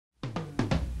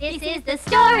This is the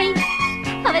story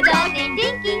of a dog named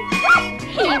Dinky.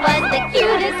 He was the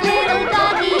cutest little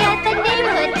doggy at the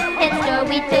neighborhood pet store.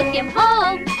 We took him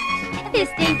home, this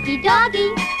Dinky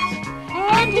doggy.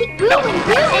 And he grew and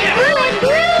grew and grew and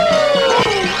grew.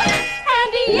 And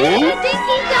he isn't a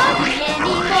Dinky doggy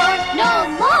anymore, no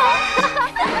more.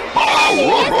 And he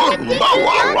isn't a Dinky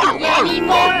doggy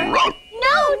anymore.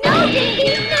 No,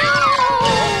 Dinky, no!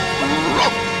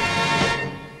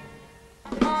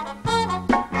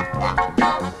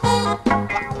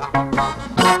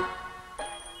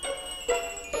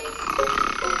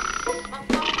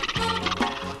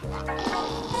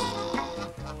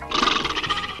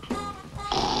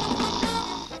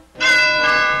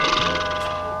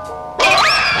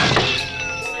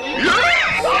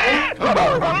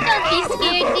 Don't be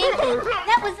scared, Dinky.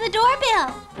 That was the doorbell.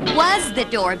 Was the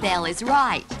doorbell is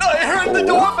right. I heard the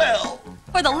doorbell.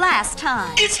 For the last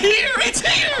time. It's here, it's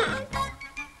here.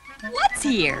 What's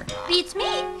here? Beats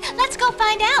me. Let's go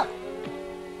find out.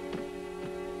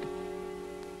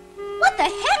 What the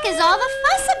heck is all the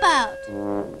fuss about?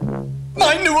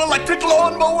 My new electric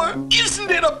lawnmower. Isn't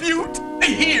it a beaut?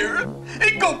 Here,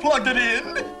 go plug it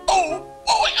in. Oh,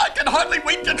 I can hardly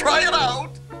wait to try it out.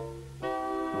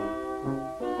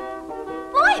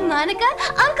 Boy, Monica,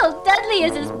 Uncle Dudley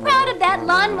is as proud of that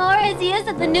lawnmower as he is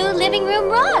of the new living room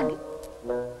rug.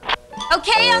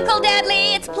 Okay, Uncle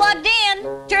Dudley, it's plugged in.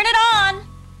 Turn it on.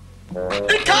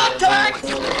 In contact!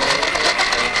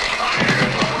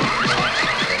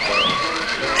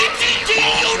 Dinky,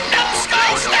 you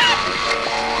numbskull, stop!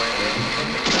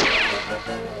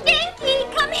 Dinky,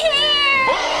 come here!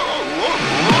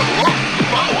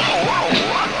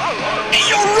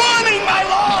 You're ruining my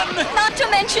lawn! Not to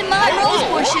mention my rose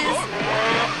bushes.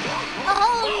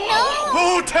 Oh,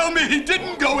 Oh, tell me he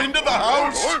didn't go into the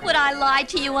house. Would I lie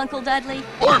to you, Uncle Dudley?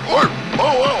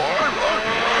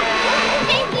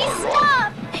 Dinky,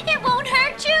 stop! It won't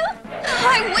hurt you.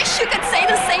 I wish you could say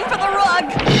the same for the rug.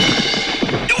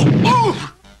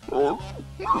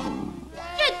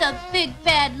 Did the big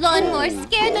bad lawnmower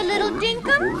scare the little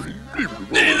dinkum?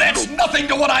 That's nothing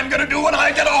to what I'm gonna do when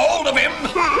I get a hold of him.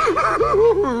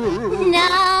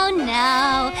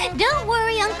 No. Don't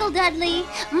worry, Uncle Dudley.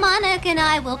 Monica and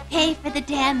I will pay for the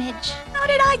damage. How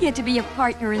did I get to be a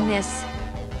partner in this?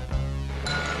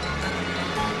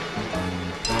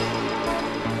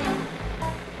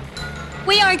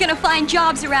 We aren't going to find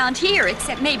jobs around here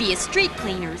except maybe as street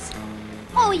cleaners.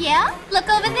 Oh, yeah? Look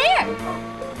over there.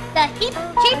 The Heap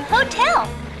Cheap Hotel.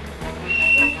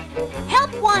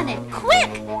 Help wanted,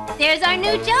 quick! There's our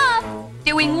new job.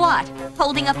 Doing what?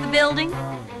 Holding up the building?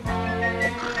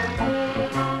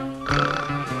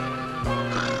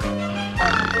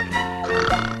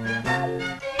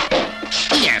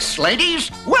 Yes,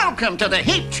 ladies, welcome to the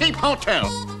Heap Cheap Hotel.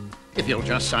 If you'll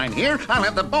just sign here, I'll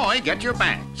have the boy get your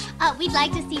bags. We'd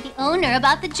like to see the owner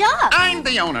about the job. I'm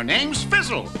the owner, name's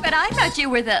Fizzle. But I thought you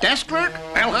were the... Desk clerk,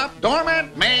 bellhop,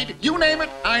 doormat, maid, you name it,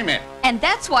 I'm it. And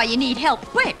that's why you need help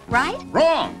quick, right?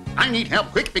 Wrong. I need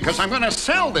help quick because I'm going to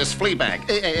sell this flea bag,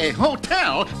 a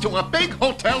hotel, to a big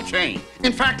hotel chain.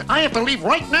 In fact, I have to leave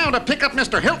right now to pick up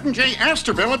Mr. Hilton J.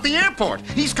 Astorville at the airport.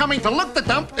 He's coming to look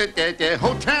the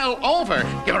hotel over.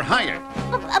 You're hired.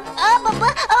 What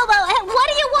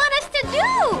do you want us to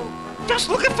do? Just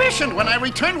look efficient when I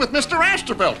return with Mr.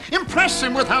 Astorville. Impress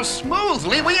him with how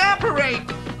smoothly we operate.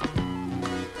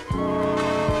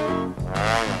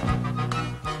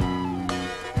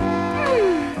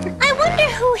 I wonder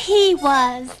who he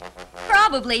was.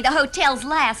 Probably the hotel's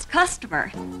last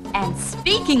customer. And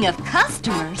speaking of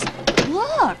customers,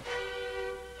 look.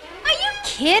 Are you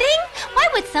kidding? Why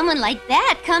would someone like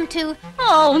that come to...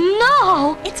 Oh,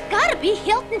 no! It's gotta be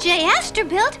Hilton J.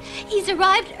 Astorville. He's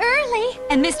arrived early.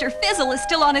 And Mr. Fizzle is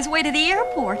still on his way to the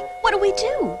airport. What do we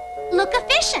do? Look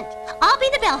efficient. I'll be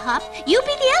the bellhop. You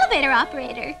be the elevator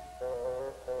operator.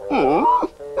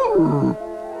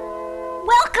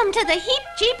 Welcome to the Heap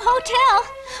Cheap Hotel.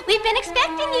 We've been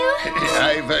expecting you.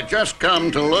 I've just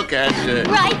come to look at...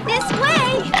 Right this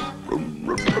way.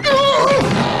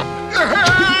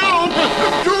 Help!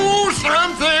 Do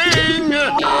something!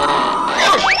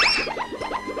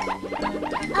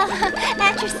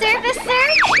 At your service, sir.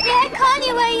 May I call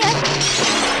you a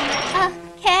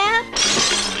cab?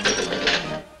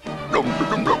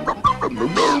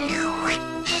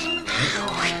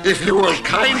 If you will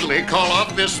kindly call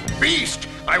off this beast,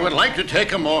 I would like to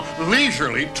take a more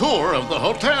leisurely tour of the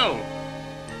hotel.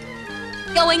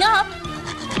 Going up.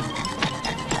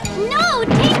 No,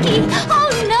 Dinky! Oh,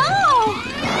 no!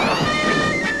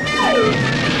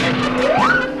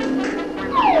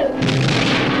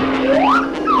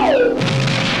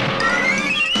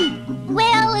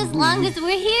 Well, as long long as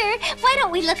we're here, why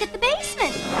don't we look at the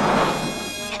basement?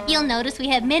 You'll notice we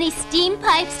have many steam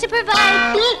pipes to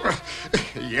provide.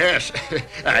 Yes,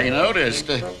 I noticed.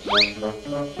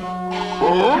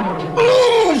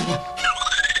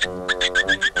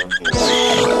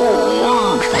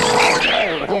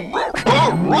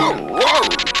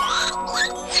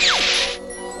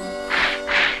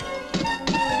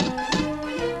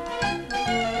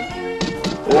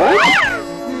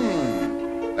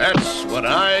 That's what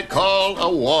I call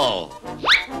a wall.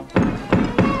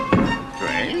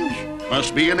 Strange.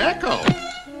 Must be an echo.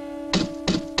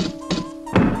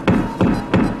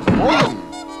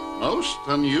 Most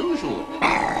unusual.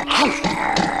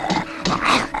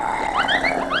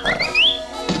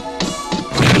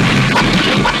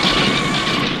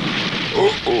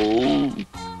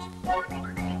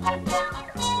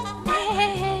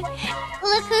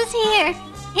 Look who's here.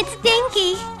 It's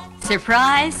Dinky.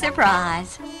 Surprise,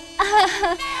 surprise.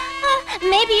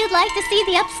 Maybe you'd like to see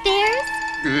the upstairs?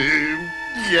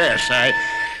 Yes, I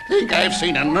think I've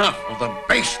seen enough of the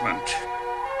basement.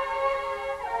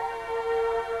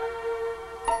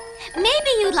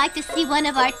 Maybe you'd like to see one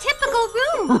of our typical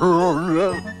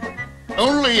rooms.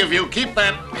 Only if you keep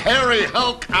that hairy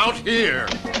hulk out here.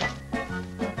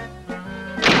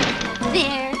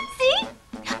 There, see?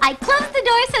 I closed the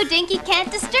door so Dinky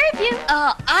can't disturb you.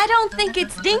 I don't think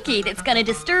it's Dinky that's gonna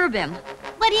disturb him.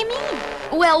 What do you mean?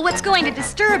 Well, what's going to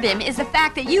disturb him is the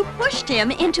fact that you pushed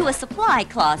him into a supply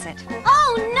closet.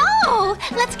 Oh, no!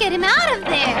 Let's get him out of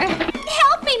there.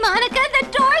 Help me, Monica. The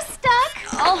door's stuck.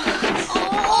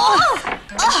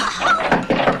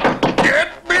 Get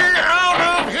me out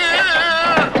of here!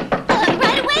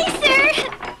 Right away, sir.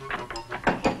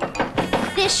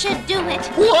 This should do it.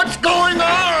 What's going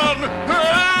on?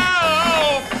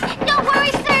 Help! Don't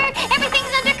worry, sir.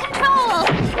 Everything's under control.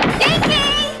 Dinky!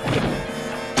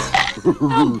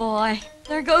 Oh, boy.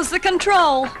 There goes the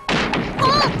control.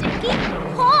 Pull, Dinky.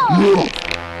 Pull.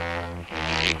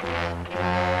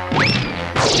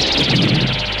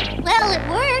 Well, it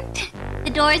worked.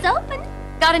 The door's open.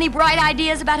 Got any bright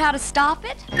ideas about how to stop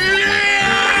it?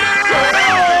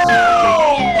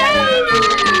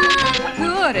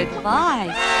 Good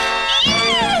advice.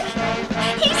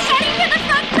 He's heading to the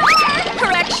front door.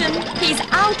 Correction, he's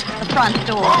out the front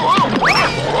door.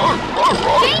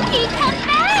 Dinky, come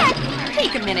back.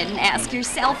 Take a minute and ask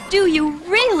yourself, do you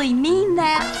really mean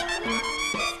that?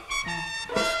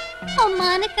 Oh,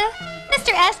 Monica,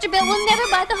 Mr. Astorbilt will never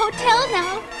buy the hotel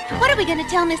now. What are we going to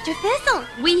tell Mr. Thistle?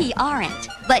 We aren't.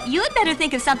 But you'd better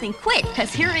think of something quick,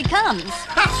 because here he comes.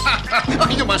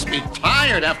 You must be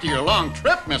tired after your long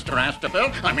trip, Mr.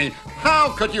 Astorbilt. I mean, how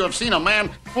could you have seen a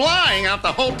man flying out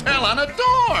the hotel on a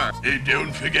door? Hey,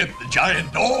 don't forget the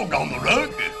giant dog on the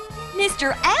rug.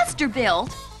 Mr. Astorbilt?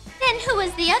 Then who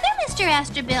was the other Mr.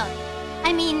 Astorbilt?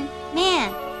 I mean,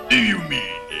 man. Do you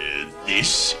mean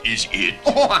this is it?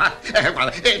 Oh, well,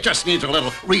 it just needs a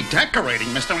little redecorating,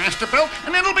 Mr. Astorbilt,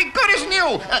 and it'll be good as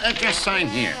new. Just sign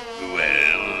here.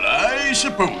 Well, I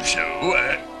suppose so.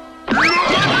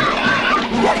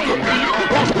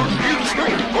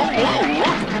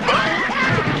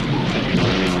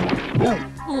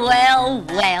 Well,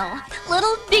 well.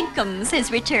 Little Dinkums has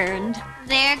returned.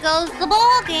 There goes the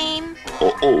ball game.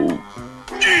 Uh-oh.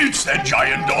 It's that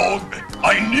giant dog.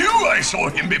 I knew I saw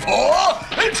him before.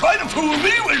 And try to fool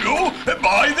me, will you?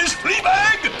 Buy this flea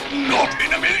bag? Not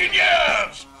in a million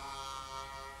years.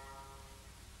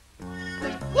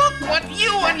 Look what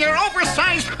you and your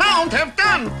oversized hound have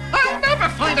done. I'll never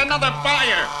find another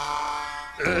buyer.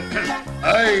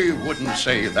 I wouldn't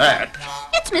say that.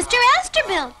 It's Mr.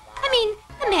 Astorbilt. I mean,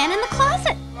 the man in the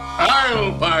closet.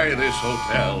 I'll buy this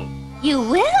hotel. You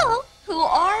will? Who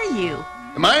are you?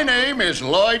 My name is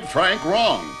Lloyd Frank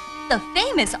Wrong. The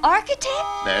famous architect?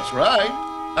 That's right.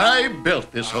 I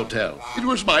built this hotel. It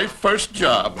was my first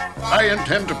job. I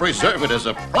intend to preserve it as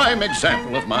a prime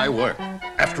example of my work.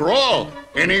 After all,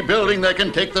 any building that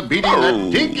can take the beating that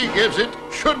Dinky gives it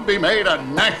should be made a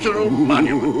national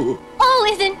monument. Oh,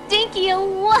 isn't Dinky a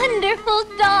wonderful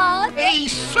dog? He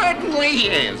certainly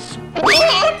is.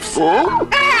 Whoops! Ow!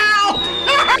 Ow!